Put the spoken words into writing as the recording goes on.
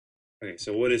Okay,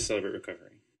 so what is Celebrate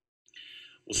Recovery?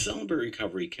 Well, Celebrate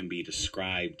Recovery can be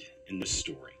described in this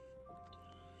story.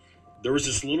 There was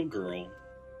this little girl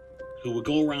who would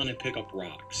go around and pick up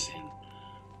rocks, and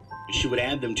she would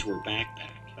add them to her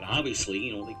backpack. But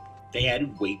obviously, they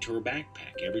added weight to her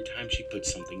backpack every time she put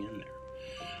something in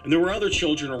there. And there were other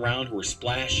children around who were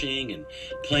splashing and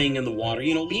playing in the water,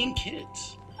 being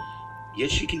kids.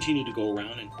 Yet she continued to go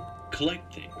around and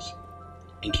collect things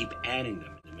and keep adding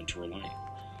them into her life.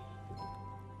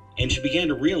 And she began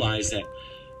to realize that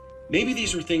maybe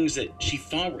these were things that she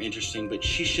thought were interesting, but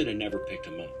she should have never picked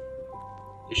them up.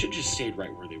 They should have just stayed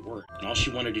right where they were. And all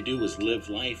she wanted to do was live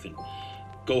life and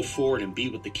go forward and be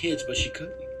with the kids, but she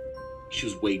couldn't. She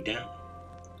was weighed down.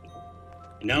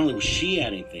 And not only was she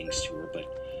adding things to her, but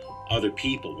other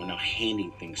people were now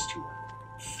handing things to her,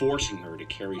 forcing her to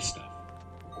carry stuff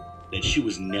that she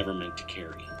was never meant to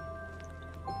carry.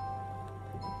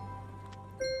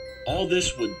 All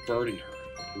this would burden her.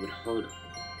 It would hurt her.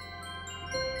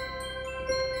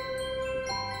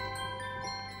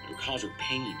 It would cause her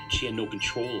pain, and she had no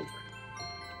control over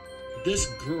it. This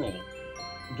girl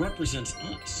represents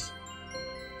us,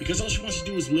 because all she wants to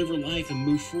do is live her life and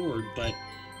move forward, but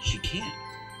she can't.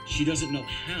 She doesn't know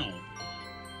how.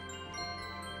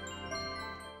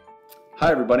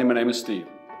 Hi everybody, my name is Steve.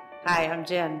 Hi, I'm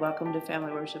Jen. Welcome to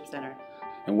Family Worship Center.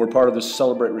 And we're part of the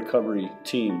Celebrate Recovery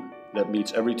team that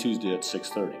meets every Tuesday at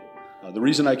 6:30. The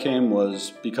reason I came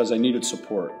was because I needed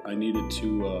support. I needed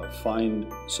to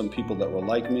find some people that were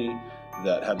like me,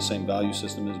 that had the same value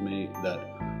system as me, that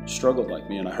struggled like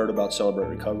me. And I heard about Celebrate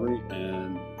Recovery,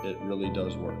 and it really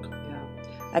does work. Yeah.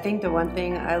 I think the one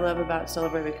thing I love about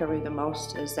Celebrate Recovery the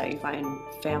most is that you find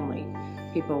family,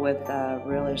 people with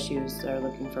real issues that are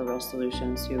looking for real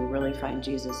solutions, who really find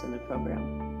Jesus in the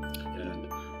program. And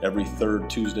every third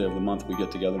Tuesday of the month we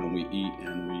get together and we eat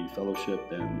and we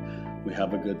fellowship and we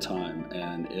have a good time,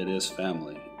 and it is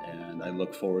family, and I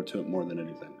look forward to it more than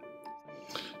anything.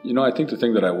 I think the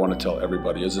thing that I want to tell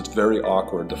everybody is it's very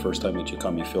awkward the first time that you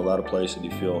come. You feel out of place and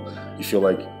you feel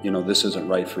like, this isn't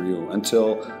right for you,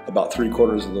 until about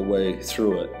 3/4 of the way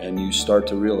through it and you start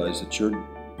to realize that you're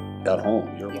at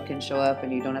home. You can show up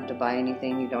and you don't have to buy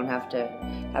anything. You don't have to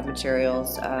have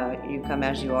materials. You come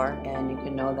as you are, and you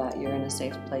can know that you're in a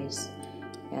safe place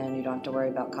and you don't have to worry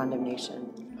about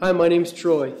condemnation. Hi, my name's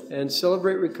Troy, and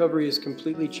Celebrate Recovery has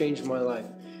completely changed my life.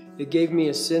 It gave me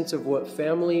a sense of what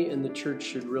family and the church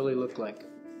should really look like.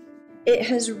 It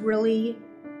has really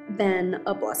been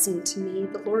a blessing to me.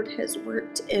 The Lord has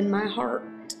worked in my heart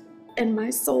and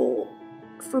my soul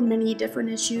for many different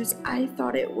issues. I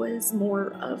thought it was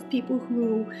more of people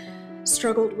who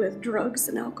struggled with drugs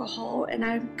and alcohol, and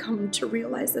I've come to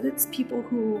realize that it's people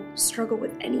who struggle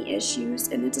with any issues,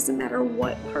 and it doesn't matter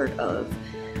what part of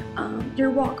your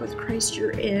walk with Christ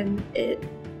you're in. It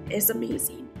is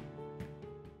amazing.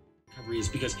 Recovery is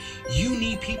because you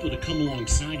need people to come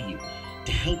alongside you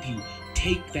to help you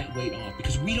take that weight off,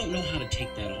 because we don't know how to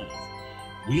take that off.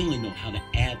 We only know how to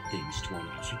add things to our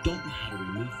lives. We don't know how to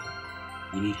remove them.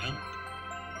 We need help.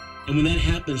 And when that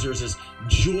happens, there's this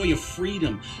joy of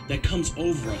freedom that comes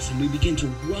over us, and we begin to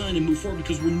run and move forward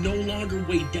because we're no longer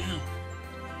weighed down.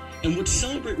 And what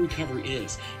Celebrate Recovery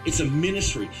is, it's a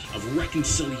ministry of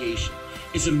reconciliation.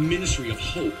 It's a ministry of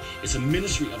hope. It's a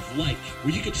ministry of life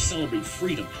where you get to celebrate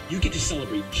freedom. You get to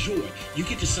celebrate joy. You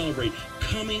get to celebrate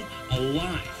coming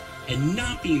alive and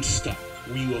not being stuck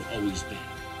where you have always been.